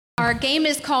Our game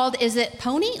is called, is it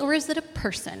pony or is it a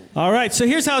person? All right, so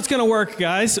here's how it's going to work,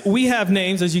 guys. We have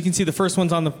names. As you can see, the first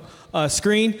one's on the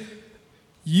screen.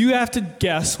 You have to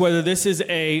guess whether this is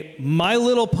a My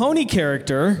Little Pony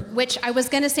character. Which I was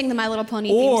going to sing the My Little Pony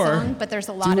theme song, but there's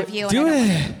a lot of you, and I don't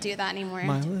want to do that anymore.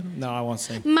 No, I won't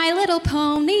sing. My Little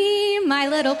Pony, My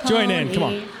Little Pony. Join in, come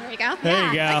on. There you go. There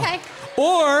you go. Okay.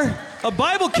 Or a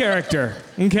Bible character,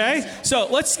 okay? So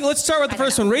let's start with the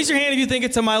first one. Raise your hand if you think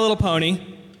it's a My Little Pony.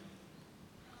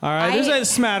 All right, there's a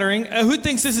smattering. Who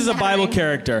thinks this is a Bible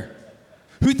character?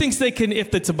 Who thinks they can,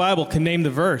 if it's a Bible, can name the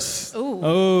verse? Ooh.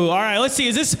 Oh, all right, let's see.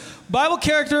 Is this Bible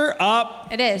character up?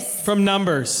 It is. From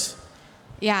Numbers.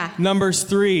 Yeah. Numbers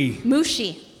 3.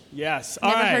 Mushi. Yes.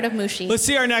 All Never right. heard of Mushi. Let's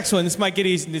see our next one. This might get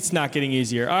easy. It's not getting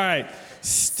easier. All right.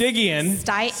 Stygian.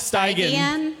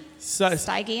 Stygian.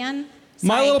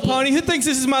 My Little Pony. Who thinks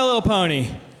this is My Little Pony?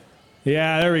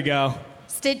 Yeah, there we go.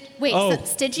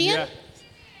 Stygian? Yeah.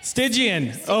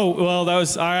 Stygian. Oh, well, that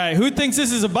was, all right. Who thinks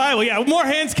this is a Bible? Yeah, more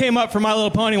hands came up for My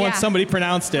Little Pony once somebody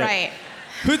pronounced it. Right.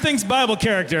 Who thinks Bible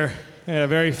character? Yeah,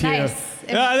 very few. Nice.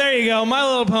 There you go, My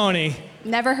Little Pony.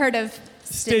 Never heard of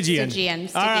Stygian.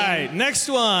 All right, next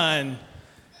one.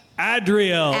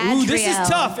 Adriel. Ooh, this is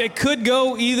tough. It could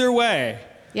go either way.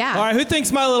 Yeah. All right, who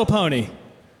thinks My Little Pony?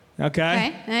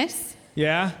 Okay, nice.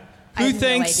 Yeah? I Who have no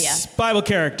thinks idea. Bible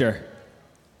character?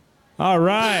 All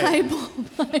right.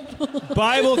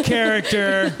 Bible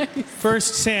character, 1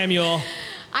 Samuel.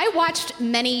 I watched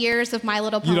many years of My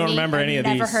Little Pony. You don't remember any of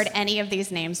these? Never heard any of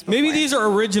these names before. Maybe these are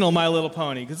original My Little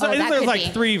Pony, because there's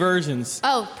like 3 versions.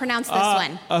 Oh, pronounce this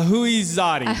one.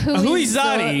 Ahuizadi.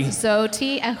 Ahuizadi.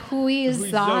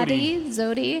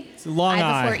 Zodi. It's a long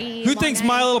I. Who thinks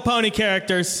My Little Pony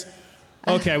characters?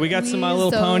 Okay, we got some My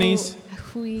Little Ponies.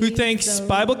 Who thinks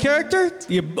Bible character?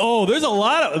 Oh, there's a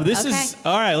lot of this. Is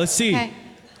all right. Let's see. Okay.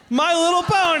 My Little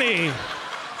Pony.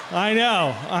 I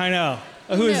know.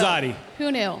 Ahuizadi.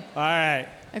 Who knew? All right.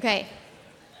 Okay.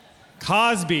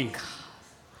 Cosby.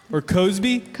 Or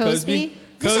Cosby? Cosby?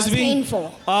 This is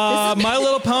painful. My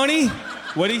Little Pony.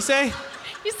 What did he say?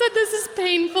 You said this is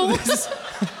painful.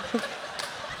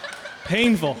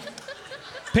 Painful.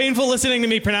 Painful listening to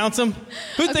me pronounce them.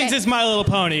 Who thinks it's My Little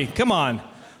Pony? Come on.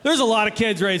 There's a lot of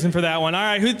kids raising for that one. All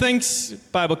right, who thinks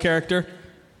Bible character?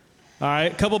 All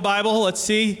right, couple Bible. Let's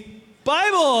see.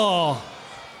 Bible.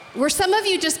 Were some of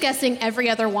you just guessing every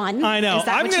other one? I know. Is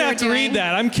that I'm what going to you have to were read doing?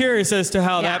 that. I'm curious as to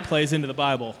how that plays into the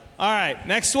Bible. All right,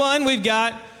 next one we've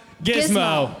got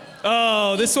Gizmo.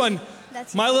 Oh, this one.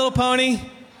 My Little Pony.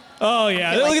 Oh,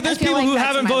 yeah. Look at those people who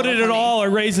haven't voted at all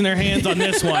are raising their hands on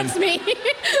this one. That's me.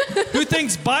 Who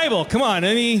thinks Bible? Come on.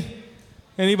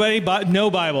 Anybody? No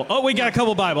Bible. Oh, we got a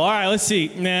couple Bible. All right, let's see.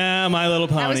 Nah, My Little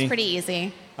Pony. That was pretty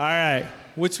easy. All right.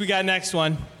 Which we got next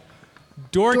one?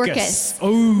 Dorcas.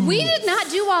 Oh. We did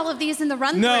not do all of these in the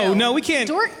run-through. No, we can't.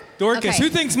 Dorcas. Okay. Who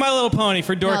thinks My Little Pony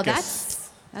for Dorcas?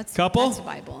 No, that's couple? That's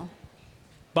Bible.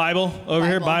 Bible? Over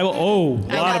here, Bible? Oh,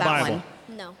 a lot of Bible. One.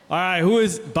 No. All right, who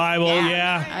is Bible?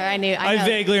 Yeah. I knew. I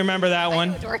vaguely remember that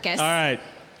one. Dorcas. All right.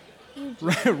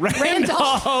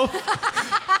 Randolph.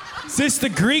 Is this the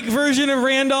Greek version of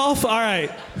Randolph? All right.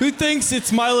 Who thinks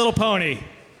it's My Little Pony?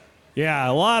 Yeah,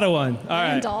 a lot of one. All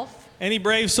right. Randolph. Any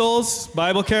brave souls?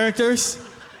 Bible characters?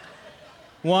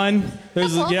 One.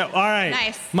 There's all right.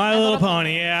 Nice. My Little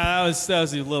Pony. Yeah, that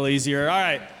was a little easier. All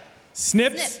right.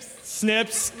 Snips.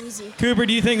 Easy. Cooper,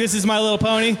 do you think this is My Little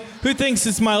Pony? Who thinks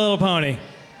it's My Little Pony?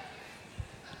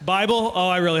 Bible? Oh,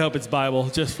 I really hope it's Bible,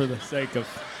 just for the sake of.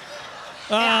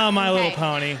 My Little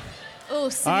Pony. Oh,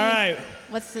 see. All right.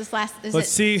 What's this last? Let's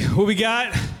see who we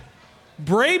got.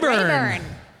 Brayburn.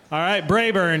 All right,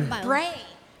 Brayburn.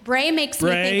 Bray makes me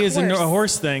Bray think is horse. a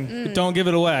horse thing, but don't give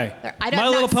it away. My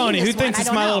Little Pony. Who thinks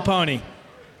it's My Little Pony?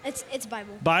 It's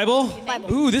Bible.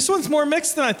 Bible? Ooh, this one's more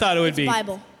mixed than I thought it would be.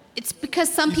 Bible. It's because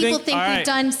some people think we've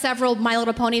done several My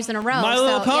Little Ponies in a row. My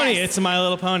Little Pony. Yes. It's a My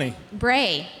Little Pony.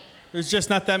 Bray. There's just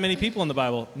not that many people in the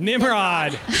Bible.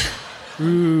 Nimrod.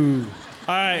 Ooh.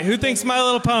 All right, who thinks My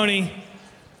Little Pony?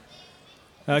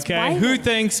 Okay, who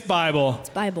thinks Bible? It's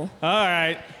Bible. All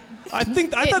right. I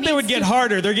thought they would get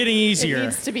harder. They're getting easier. It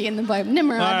needs to be in the Bible.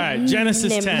 Nimrod. All right,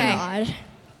 Genesis 10. Nimrod.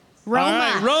 Roma. All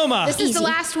right, Roma. This is the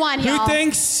last one, y'all. Who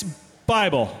thinks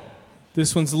Bible?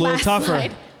 This one's a little tougher.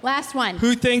 Slide. Last one.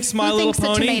 Who thinks My Little Pony?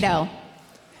 Who thinks a tomato?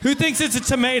 Who thinks it's a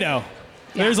tomato?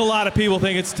 Yeah. There's a lot of people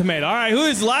think it's a tomato. All right, who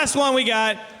is the last one we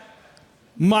got?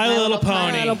 My Little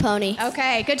Pony. My Little Pony.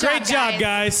 Okay, good job, Great job,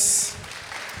 guys.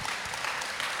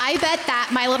 I bet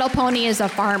that My Little Pony is a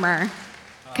farmer.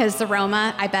 Because the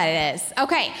Roma, I bet it is.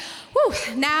 Okay,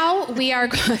 now we are,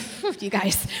 you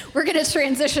guys, we're going to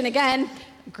transition again.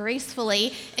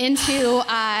 gracefully into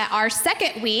our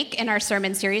second week in our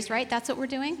sermon series, right? That's what we're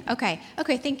doing? Okay,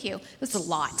 thank you. This is a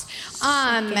lot.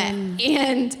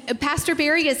 And Pastor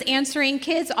Barry is answering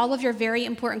kids all of your very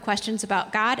important questions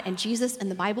about God and Jesus and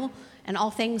the Bible and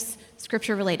all things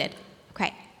scripture related.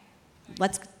 Okay,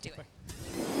 let's do it.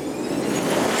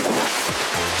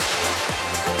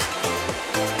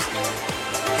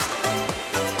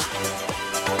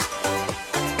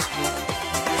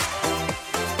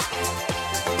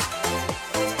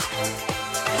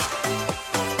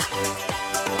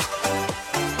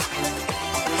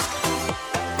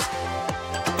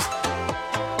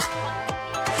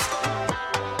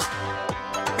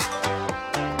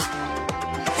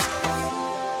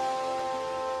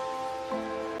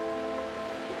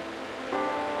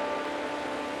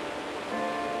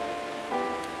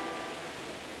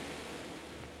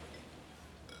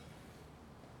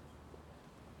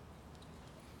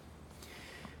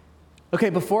 Okay,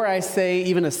 before I say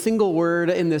even a single word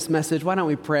in this message, why don't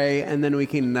we pray, and then we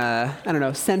can,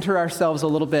 center ourselves a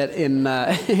little bit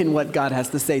in what God has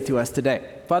to say to us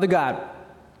today. Father God,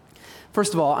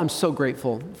 first of all, I'm so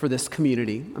grateful for this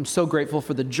community. I'm so grateful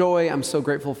for the joy. I'm so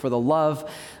grateful for the love.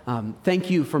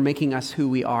 Thank you for making us who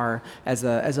we are as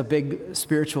a big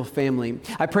spiritual family.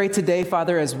 I pray today,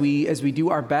 Father, as we do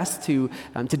our best to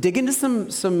dig into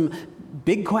some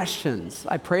big questions.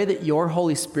 I pray that your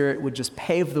Holy Spirit would just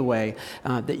pave the way,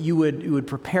 that you would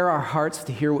prepare our hearts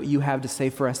to hear what you have to say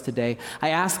for us today. I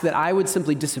ask that I would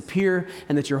simply disappear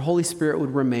and that your Holy Spirit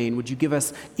would remain. Would you give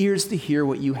us ears to hear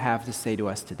what you have to say to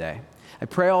us today? I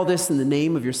pray all this in the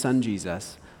name of your Son,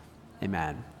 Jesus.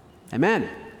 Amen. Amen.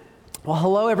 Well,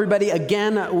 hello, everybody.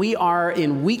 Again, we are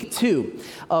in week 2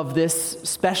 of this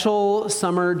special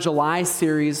summer July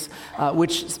series,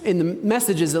 which in the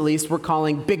messages, at least, we're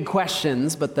calling Big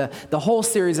Questions, but the whole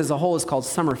series as a whole is called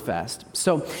Summerfest.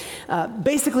 So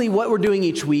basically what we're doing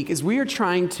each week is we are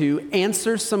trying to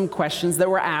answer some questions that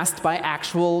were asked by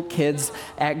actual kids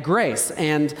at Grace.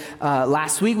 And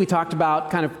last week we talked about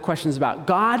kind of questions about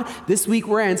God. This week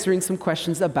we're answering some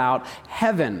questions about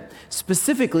heaven,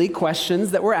 specifically questions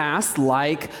that were asked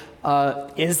like,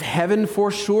 is heaven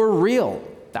for sure real?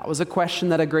 That was a question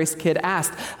that a Grace kid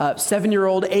asked.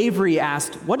 7-year-old Avery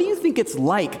asked, what do you think it's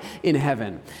like in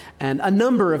heaven? And a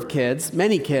number of kids,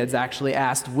 many kids actually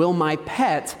asked, will my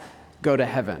pet go to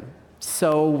heaven?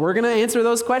 So we're going to answer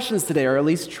those questions today, or at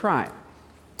least try.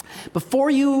 Before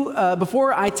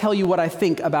I tell you what I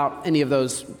think about any of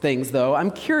those things, though, I'm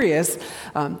curious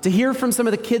to hear from some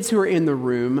of the kids who are in the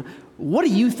room. What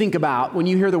do you think about when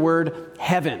you hear the word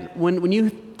heaven? When you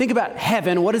think about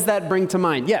heaven, what does that bring to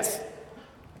mind? Yes?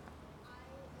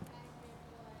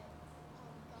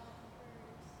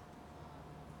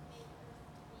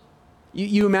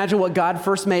 You imagine what God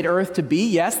first made earth to be?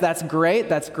 Yes, that's great.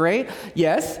 That's great.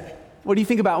 Yes? What do you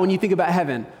think about when you think about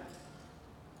heaven?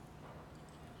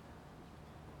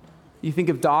 You think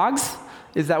of dogs?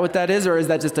 Is that what that is, or is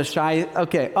that just a shy?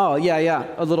 Okay. Oh,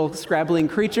 yeah. A little scrabbling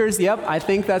creatures. Yep, I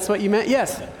think that's what you meant.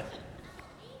 Yes.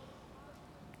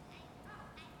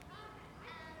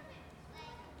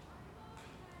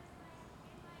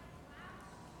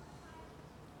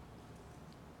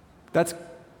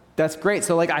 That's great.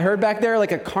 So, like, I heard back there,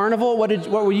 like a carnival. What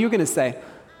were you going to say?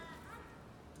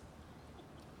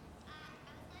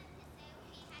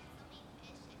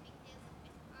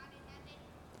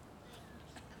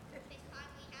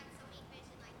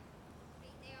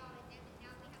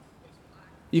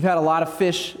 You've had a lot of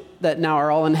fish that now are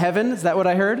all in heaven. Is that what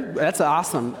I heard? That's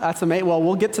awesome. That's amazing. Well,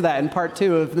 we'll get to that in part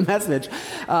 2 of the message.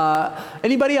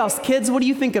 Anybody else? Kids, what do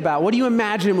you think about? What do you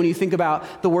imagine when you think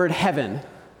about the word heaven?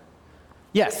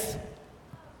 Yes.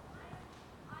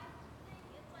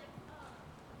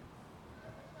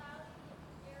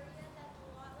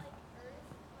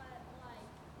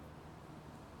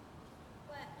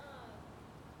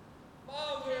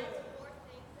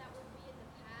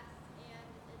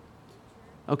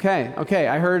 Okay.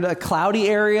 I heard a cloudy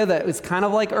area that was kind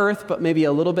of like Earth, but maybe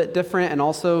a little bit different, and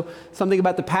also something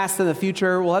about the past and the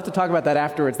future. We'll have to talk about that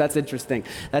afterwards. That's interesting.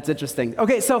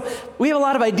 Okay, so we have a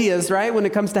lot of ideas, right, when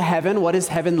it comes to heaven. What is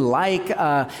heaven like?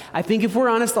 I think if we're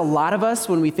honest, a lot of us,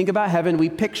 when we think about heaven, we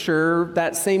picture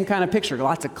that same kind of picture.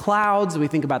 Lots of clouds. We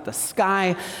think about the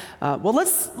sky. Well,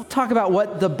 let's talk about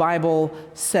what the Bible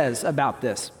says about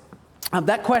this.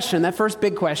 That first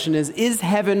big question is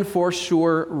heaven for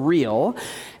sure real?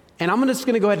 And I'm just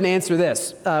going to go ahead and answer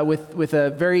this with a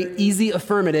very easy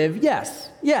affirmative.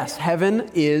 Yes, heaven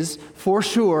is for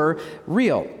sure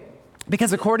real.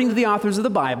 Because according to the authors of the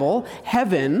Bible,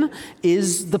 heaven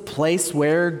is the place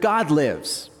where God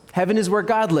lives. Heaven is where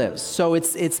God lives. So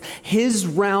it's his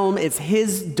realm, it's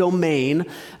his domain.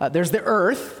 There's the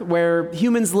earth where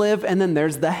humans live, and then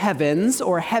there's the heavens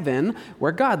or heaven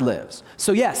where God lives.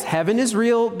 So yes, heaven is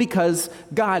real because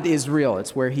God is real.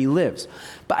 It's where he lives.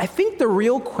 But I think the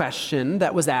real question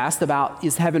that was asked about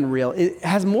is heaven real, it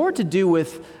has more to do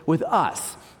with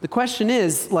us. The question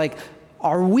is, like,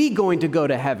 are we going to go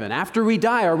to heaven? After we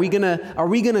die, are we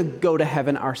gonna go to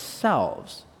heaven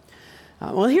ourselves?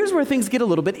 Well, here's where things get a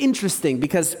little bit interesting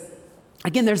because,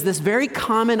 again, there's this very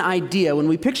common idea. When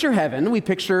we picture heaven, we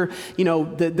picture,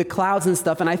 the clouds and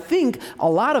stuff. And I think a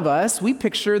lot of us, we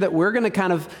picture that we're going to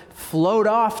kind of float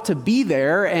off to be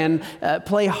there and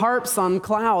play harps on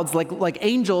clouds like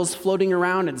angels floating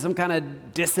around in some kind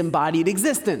of disembodied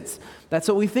existence. That's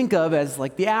what we think of as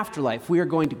like the afterlife. We are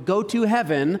going to go to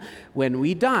heaven when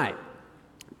we die.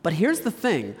 But here's the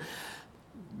thing.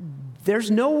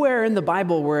 There's nowhere in the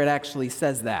Bible where it actually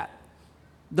says that.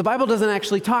 The Bible doesn't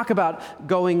actually talk about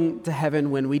going to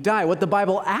heaven when we die. What the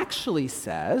Bible actually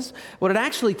says, what it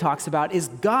actually talks about is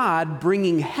God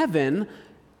bringing heaven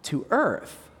to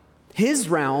earth. His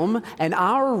realm and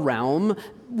our realm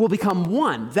will become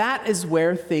one. That is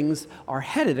where things are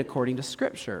headed according to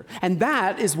Scripture. And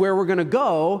that is where we're going to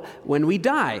go when we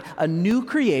die. A new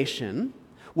creation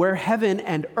where heaven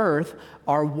and earth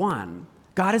are one.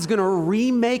 God is going to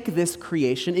remake this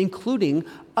creation, including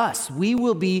us. We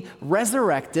will be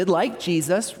resurrected like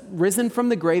Jesus, risen from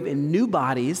the grave in new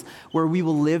bodies, where we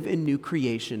will live in new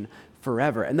creation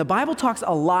forever. And the Bible talks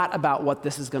a lot about what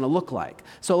this is going to look like.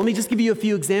 So let me just give you a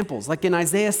few examples. Like in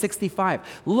Isaiah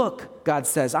 65, look, God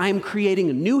says, I am creating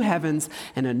a new heavens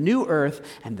and a new earth,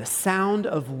 and the sound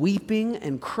of weeping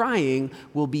and crying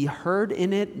will be heard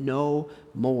in it no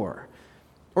more.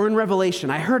 Or in Revelation,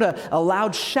 I heard a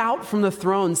loud shout from the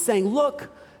throne saying, look,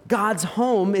 God's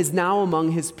home is now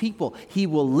among his people. He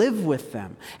will live with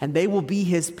them, and they will be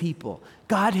his people.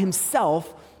 God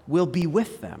himself will be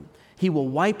with them. He will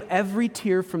wipe every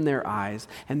tear from their eyes,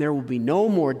 and there will be no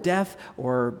more death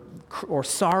or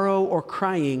sorrow or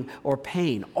crying or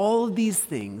pain. All of these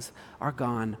things are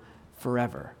gone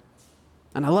forever.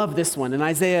 And I love this one. In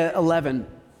Isaiah 11,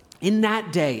 in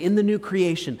that day, in the new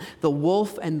creation, the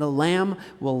wolf and the lamb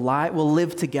will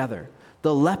live together.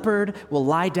 The leopard will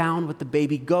lie down with the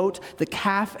baby goat. The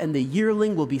calf and the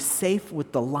yearling will be safe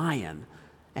with the lion.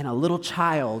 And a little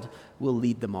child will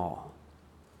lead them all.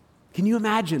 Can you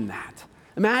imagine that?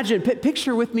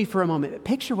 Picture with me for a moment.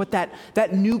 Picture what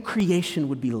that new creation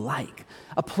would be like.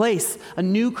 A place, a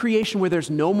new creation where there's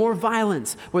no more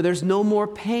violence, where there's no more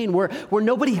pain, where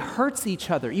nobody hurts each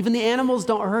other. Even the animals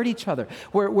don't hurt each other.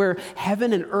 Where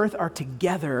heaven and earth are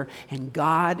together and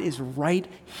God is right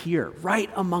here, right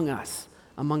among us,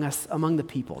 among the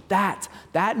people. That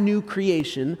new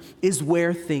creation is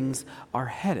where things are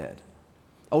headed.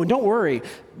 Oh, and don't worry,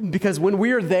 because when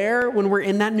we're there, when we're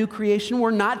in that new creation,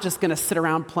 we're not just going to sit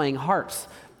around playing harps.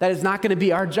 That is not going to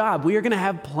be our job. We are going to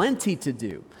have plenty to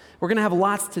do. We're going to have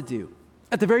lots to do.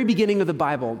 At the very beginning of the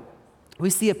Bible, we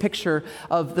see a picture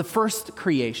of the first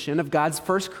creation, of God's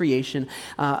first creation,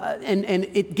 and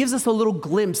it gives us a little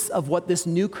glimpse of what this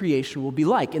new creation will be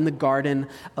like. In the Garden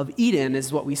of Eden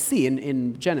is what we see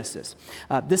in Genesis.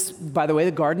 This, by the way,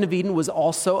 the Garden of Eden was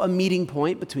also a meeting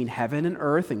point between heaven and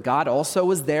earth, and God also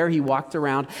was there. He walked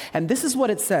around, and this is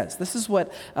what it says. This is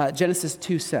what Genesis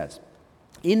 2 says.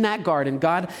 In that garden,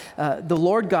 the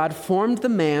Lord God formed the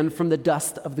man from the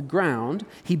dust of the ground.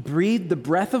 He breathed the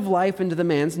breath of life into the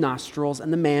man's nostrils,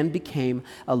 and the man became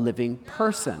a living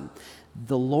person.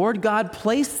 The Lord God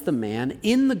placed the man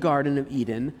in the Garden of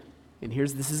Eden, and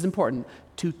this is important,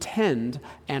 to tend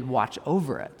and watch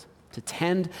over it. To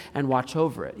tend and watch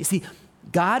over it. You see,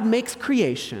 God makes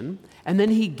creation, and then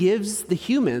he gives the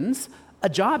humans a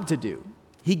job to do.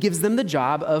 He gives them the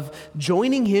job of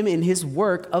joining him in his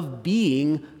work of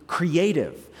being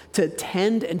creative, to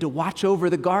tend and to watch over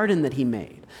the garden that he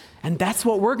made. And that's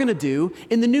what we're going to do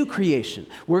in the new creation.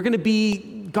 We're going to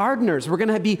be gardeners. We're going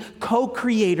to be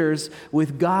co-creators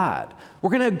with God.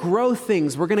 We're going to grow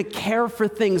things. We're going to care for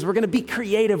things. We're going to be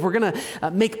creative. We're going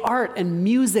to make art and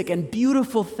music and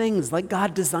beautiful things like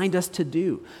God designed us to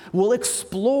do. We'll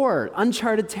explore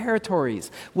uncharted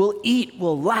territories. We'll eat,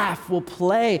 we'll laugh, we'll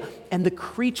play, and the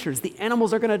creatures, the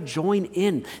animals are going to join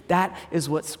in. That is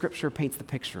what Scripture paints the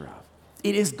picture of.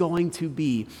 It is going to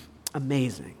be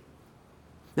amazing.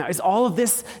 Now, is all of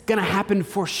this going to happen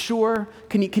for sure?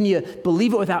 Can you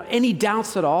believe it without any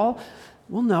doubts at all?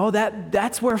 Well, no,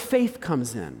 that's where faith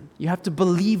comes in. You have to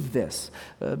believe this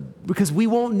because we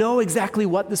won't know exactly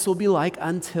what this will be like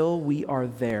until we are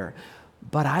there.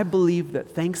 But I believe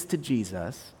that thanks to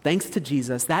Jesus,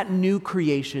 that new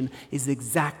creation is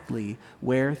exactly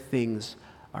where things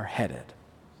are headed.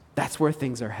 That's where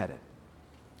things are headed.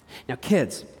 Now,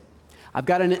 kids, I've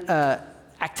got an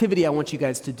activity I want you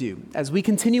guys to do. As we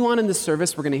continue on in this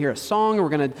service, we're going to hear a song, and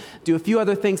we're going to do a few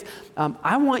other things.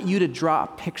 I want you to draw a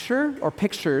picture or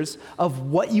pictures of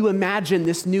what you imagine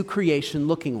this new creation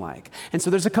looking like. And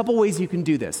so there's a couple ways you can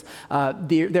do this.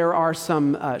 There are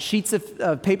some sheets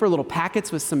of paper, little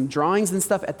packets with some drawings and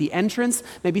stuff at the entrance.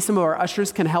 Maybe some of our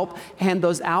ushers can help hand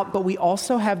those out. But we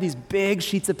also have these big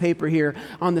sheets of paper here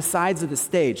on the sides of the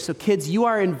stage. So kids, you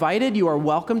are invited, you are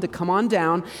welcome to come on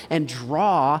down and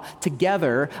draw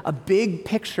together a big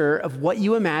picture of what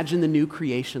you imagine the new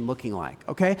creation looking like,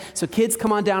 okay? So kids,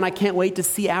 come on down. I can't wait to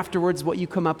see afterwards what you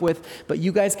come up with, but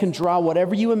you guys can draw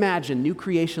whatever you imagine new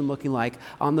creation looking like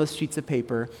on those sheets of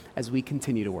paper as we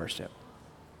continue to worship.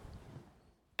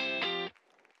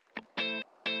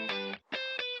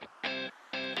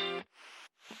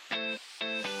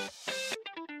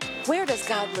 Where does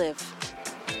God live?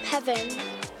 Heaven.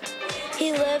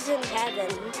 He lives in heaven.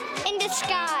 In the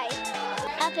sky.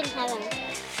 Up in heaven.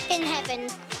 In heaven.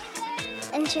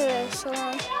 In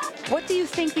Jerusalem. What do you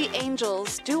think the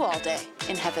angels do all day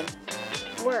in heaven?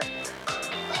 Work.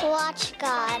 Watch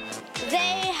God.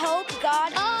 They help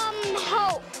God.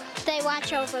 Hope. They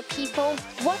watch over people.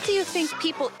 What do you think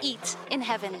people eat in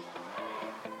heaven?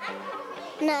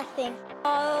 Nothing.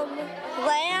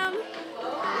 Lamb.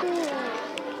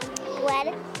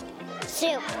 Bread.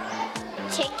 Soup.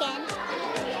 Chicken.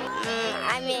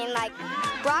 Like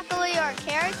broccoli or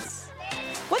carrots.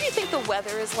 What do you think the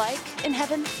weather is like in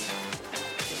heaven?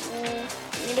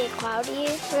 Maybe cloudy,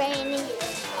 rainy.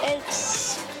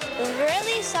 It's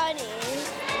really sunny.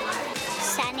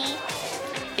 Sunny.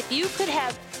 If you could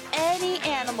have any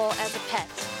animal as a pet,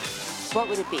 what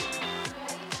would it be?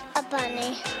 A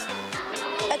bunny.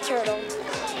 A turtle.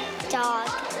 Dog.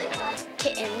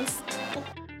 Kittens.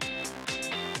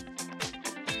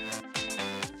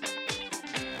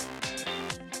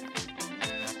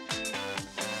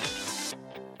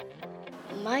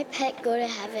 My pet go to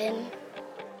heaven.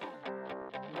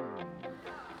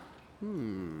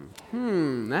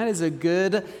 That is a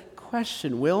good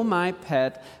question. Will my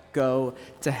pet go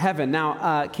to heaven?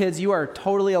 Now, kids, you are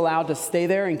totally allowed to stay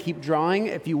there and keep drawing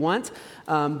if you want,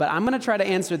 but I'm going to try to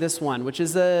answer this one, which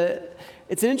is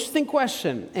it's an interesting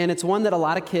question, and it's one that a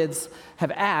lot of kids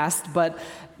have asked, but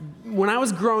when I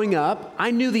was growing up,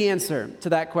 I knew the answer to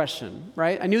that question,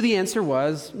 right? I knew the answer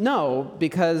was no,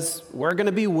 because we're going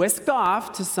to be whisked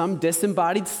off to some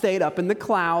disembodied state up in the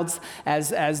clouds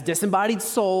as disembodied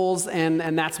souls,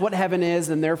 and that's what heaven is,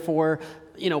 and therefore,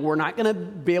 we're not going to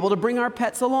be able to bring our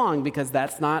pets along because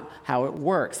that's not how it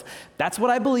works. That's what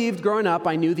I believed growing up.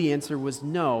 I knew the answer was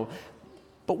no.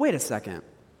 But wait a second.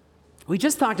 We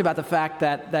just talked about the fact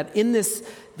that in this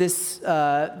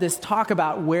talk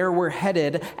about where we're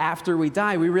headed after we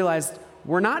die, we realized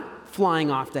we're not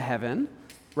flying off to heaven,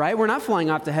 right? We're not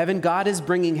flying off to heaven. God is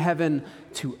bringing heaven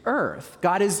to earth.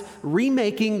 God is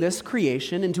remaking this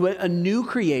creation into a new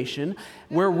creation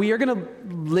where we are going to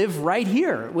live right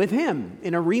here with Him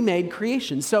in a remade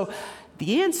creation. So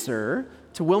the answer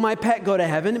to will my pet go to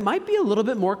heaven, it might be a little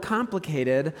bit more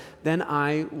complicated than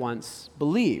I once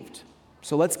believed.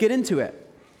 So let's get into it.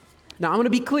 Now, I'm going to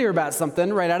be clear about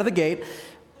something right out of the gate.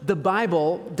 The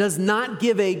Bible does not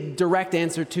give a direct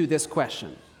answer to this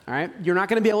question. All right? You're not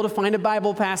going to be able to find a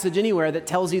Bible passage anywhere that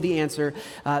tells you the answer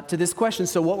to this question.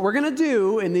 So what we're going to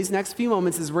do in these next few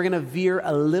moments is we're going to veer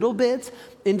a little bit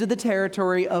into the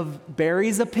territory of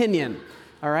Barry's opinion.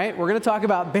 All right? We're going to talk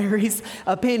about Barry's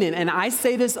opinion. And I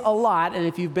say this a lot, and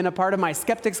if you've been a part of my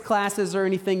skeptics classes or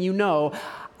anything, you know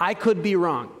I could be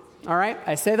wrong. All right?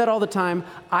 I say that all the time.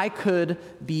 I could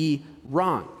be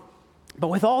wrong. But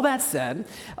with all that said,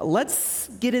 let's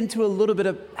get into a little bit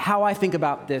of how I think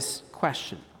about this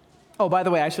question. Oh, by the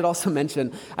way, I should also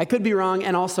mention, I could be wrong,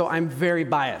 and also I'm very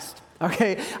biased.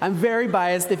 Okay, I'm very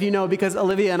biased, if you know, because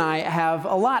Olivia and I have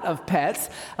a lot of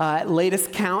pets.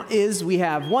 Latest count is we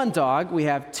have 1 dog, we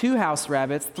have 2 house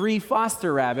rabbits, 3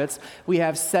 foster rabbits, we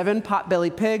have 7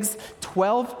 potbelly pigs,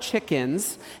 12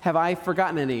 chickens. Have I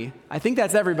forgotten any? I think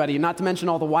that's everybody, not to mention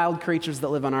all the wild creatures that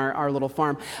live on our little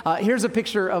farm. Here's a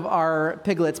picture of our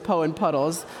piglets, Poe and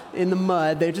Puddles, in the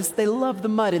mud. They love the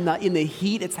mud in the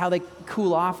heat. It's how they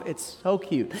cool off. It's so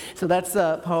cute. So that's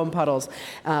Poe and Puddles.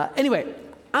 Anyway,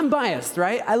 I'm biased,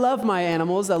 right? I love my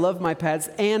animals, I love my pets,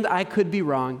 and I could be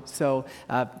wrong. So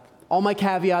all my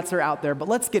caveats are out there, but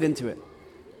let's get into it.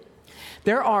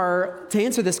 To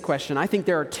answer this question, I think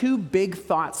there are 2 big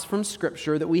thoughts from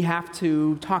Scripture that we have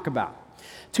to talk about.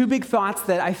 Two big thoughts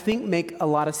that I think make a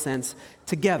lot of sense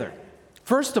together.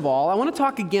 First of all, I want to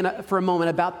talk again for a moment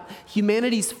about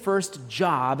humanity's first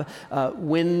job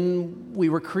when we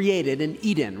were created in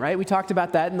Eden, right? We talked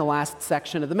about that in the last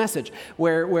section of the message,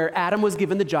 where Adam was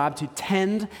given the job to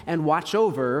tend and watch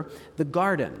over the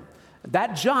garden.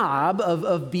 That job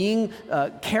of being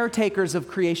caretakers of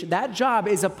creation, that job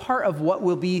is a part of what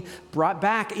will be brought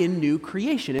back in new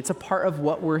creation. It's a part of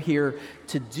what we're here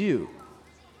to do.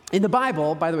 In the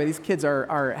Bible, by the way, these kids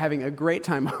are having a great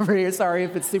time over here. Sorry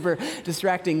if it's super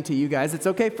distracting to you guys. It's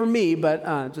okay for me,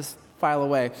 but just file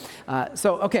away.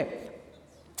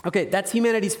 Okay, that's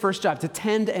humanity's first job, to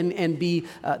tend and be,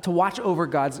 to watch over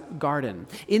God's garden.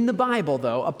 In the Bible,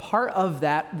 though, a part of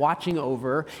that watching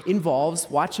over involves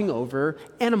watching over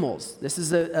animals. This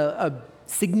is a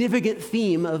significant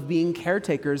theme of being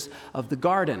caretakers of the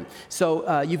garden.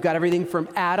 So you've got everything from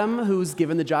Adam, who's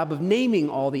given the job of naming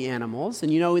all the animals.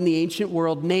 And you know, in the ancient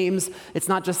world, names, it's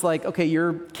not just like, okay,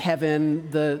 you're Kevin,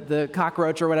 the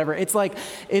cockroach or whatever. It's like,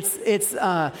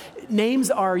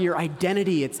 names are your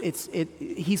identity.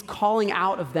 He's calling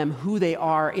out of them who they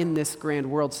are in this grand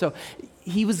world. So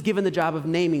he was given the job of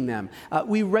naming them.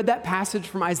 We read that passage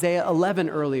from Isaiah 11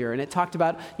 earlier, and it talked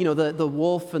about, the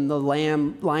wolf and the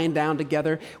lamb lying down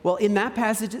together. Well, in that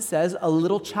passage it says, a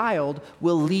little child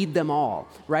will lead them all,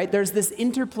 right? There's this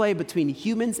interplay between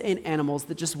humans and animals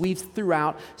that just weaves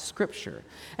throughout Scripture.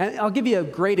 And I'll give you a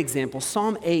great example.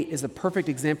 Psalm 8 is a perfect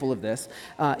example of this.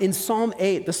 In Psalm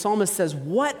 8, the psalmist says,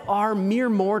 what are mere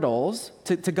mortals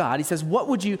to God? He says,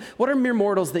 what are mere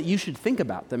mortals that you should think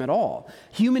about them at all?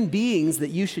 Human beings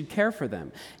that you should care for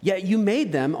them. Yet you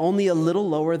made them only a little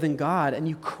lower than God, and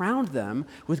you crowned them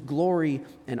with glory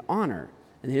and honor.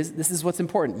 And this is what's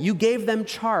important. You gave them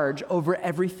charge over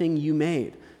everything you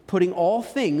made, putting all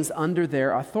things under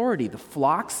their authority, the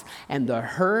flocks and the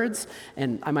herds,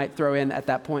 and I might throw in at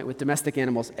that point with domestic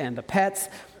animals and the pets,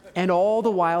 and all the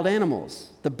wild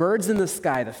animals, the birds in the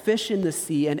sky, the fish in the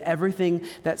sea, and everything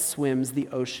that swims the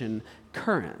ocean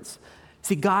currents.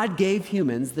 See, God gave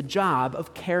humans the job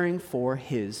of caring for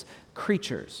his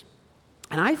creatures.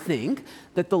 And I think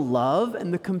that the love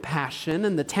and the compassion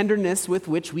and the tenderness with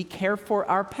which we care for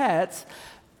our pets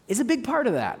is a big part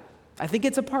of that. I think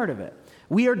it's a part of it.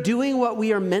 We are doing what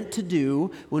we are meant to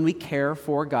do when we care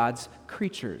for God's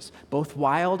creatures, both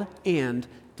wild and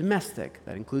domestic.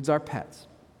 That includes our pets.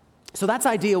 So that's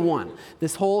idea one,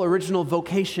 this whole original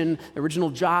vocation, original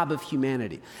job of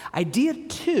humanity. Idea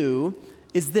two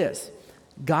is this: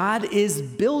 God is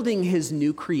building his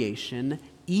new creation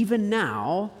even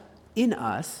now in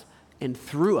us and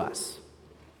through us.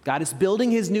 God is building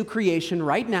his new creation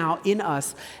right now in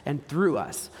us and through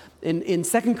us. In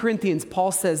 2 Corinthians,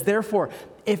 Paul says, therefore,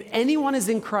 if anyone is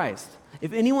in Christ,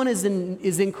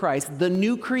 the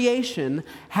new creation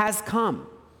has come.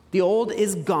 The old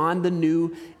is gone, the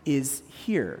new is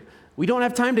here. We don't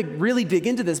have time to really dig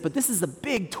into this, but this is a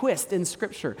big twist in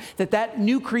Scripture, that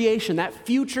new creation, that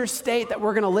future state that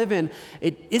we're going to live in,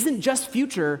 it isn't just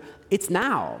future, it's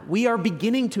now. We are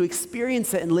beginning to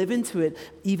experience it and live into it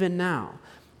even now.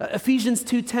 Ephesians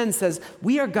 2:10 says,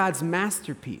 we are God's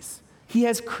masterpiece. He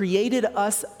has created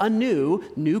us anew,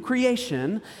 new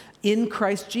creation, in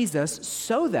Christ Jesus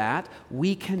so that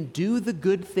we can do the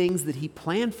good things that he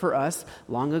planned for us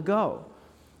long ago.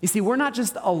 You see, we're not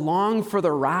just along for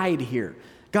the ride here.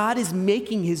 God is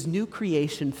making his new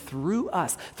creation through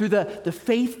us, through the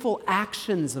faithful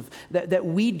actions that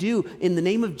we do in the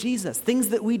name of Jesus, things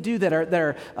that we do that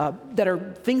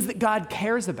are things that God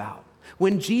cares about.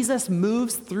 When Jesus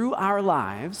moves through our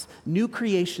lives, new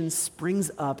creation springs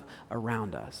up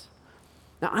around us.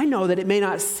 Now, I know that it may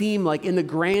not seem like in the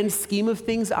grand scheme of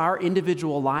things, our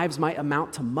individual lives might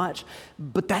amount to much,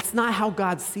 but that's not how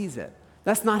God sees it.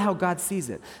 That's not how God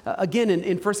sees it. Again,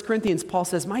 in 1 Corinthians, Paul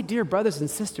says, my dear brothers and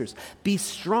sisters, be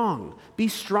strong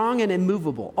and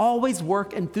immovable. Always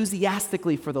work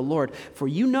enthusiastically for the Lord, for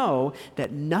you know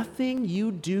that nothing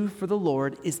you do for the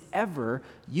Lord is ever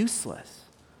useless.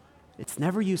 It's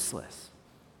never useless.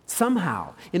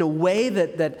 Somehow, in a way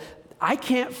that I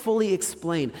can't fully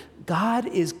explain, God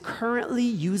is currently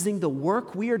using the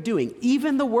work we are doing,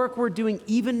 even the work we're doing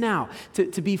even now,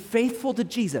 to be faithful to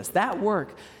Jesus. That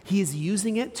work, he is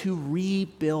using it to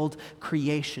rebuild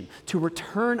creation, to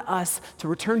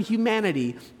return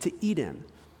humanity to Eden.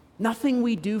 Nothing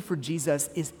we do for Jesus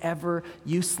is ever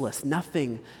useless.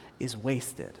 Nothing is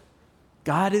wasted.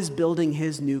 God is building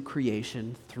his new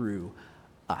creation through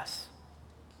us.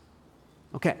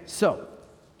 Okay, so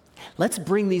let's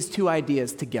bring these two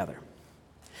ideas together.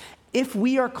 If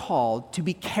we are called to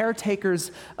be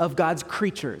caretakers of God's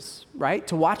creatures, right,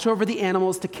 to watch over the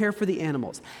animals, to care for the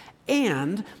animals,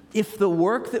 And if the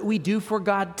work that we do for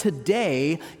God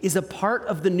today is a part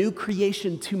of the new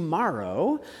creation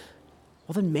tomorrow,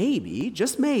 well, then maybe,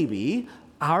 just maybe,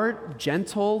 our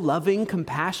gentle, loving,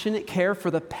 compassionate care for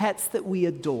the pets that we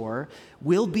adore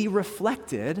will be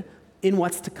reflected in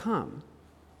what's to come.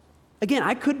 Again,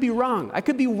 I could be wrong. I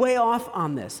could be way off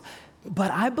on this.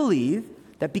 But I believe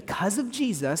that because of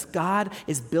Jesus, God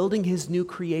is building his new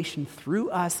creation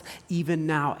through us even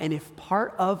now. And if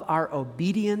part of our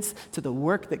obedience to the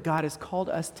work that God has called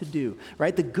us to do,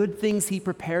 right, the good things he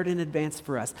prepared in advance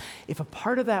for us, if a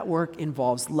part of that work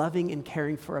involves loving and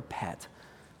caring for a pet,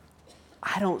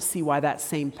 I don't see why that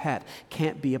same pet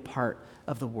can't be a part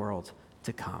of the world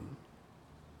to come.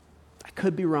 I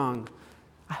could be wrong.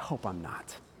 I hope I'm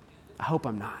not. I hope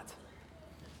I'm not.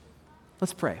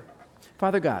 Let's pray.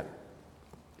 Father God,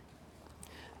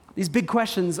 these big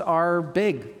questions are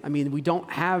big. I mean, we don't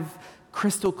have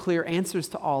crystal clear answers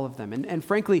to all of them. And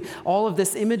frankly, all of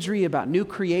this imagery about new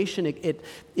creation,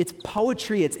 it's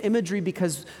poetry, it's imagery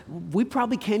because we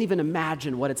probably can't even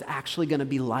imagine what it's actually going to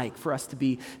be like for us to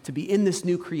be in this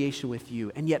new creation with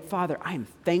you. And yet, Father, I am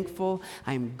thankful,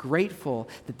 I am grateful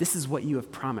that this is what you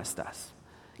have promised us.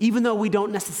 Even though we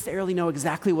don't necessarily know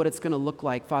exactly what it's going to look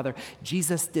like, Father,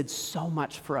 Jesus did so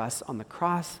much for us on the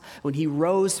cross, when he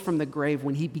rose from the grave,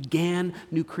 when he began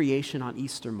new creation on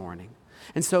Easter morning.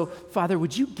 And so, Father,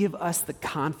 would you give us the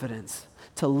confidence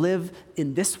to live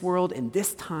in this world, in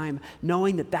this time,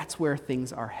 knowing that that's where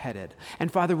things are headed.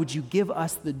 And Father, would you give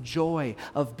us the joy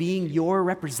of being your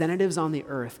representatives on the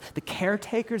earth, the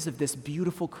caretakers of this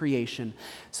beautiful creation,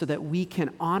 so that we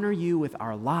can honor you with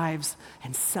our lives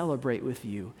and celebrate with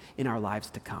you in our lives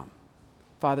to come.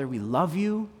 Father, we love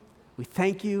you, we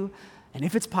thank you, and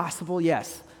if it's possible,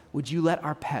 yes, would you let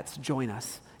our pets join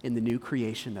us in the new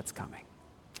creation that's coming?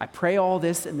 I pray all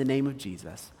this in the name of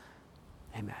Jesus.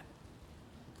 Amen.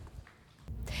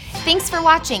 Thanks for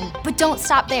watching, but don't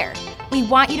stop there. We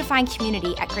want you to find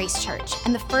community at Grace Church,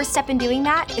 and the first step in doing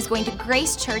that is going to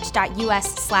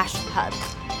gracechurch.us/hub.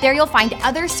 There you'll find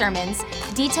other sermons,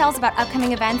 details about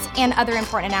upcoming events, and other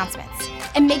important announcements.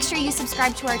 And make sure you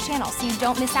subscribe to our channel so you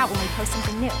don't miss out when we post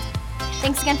something new.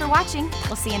 Thanks again for watching.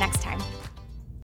 We'll see you next time.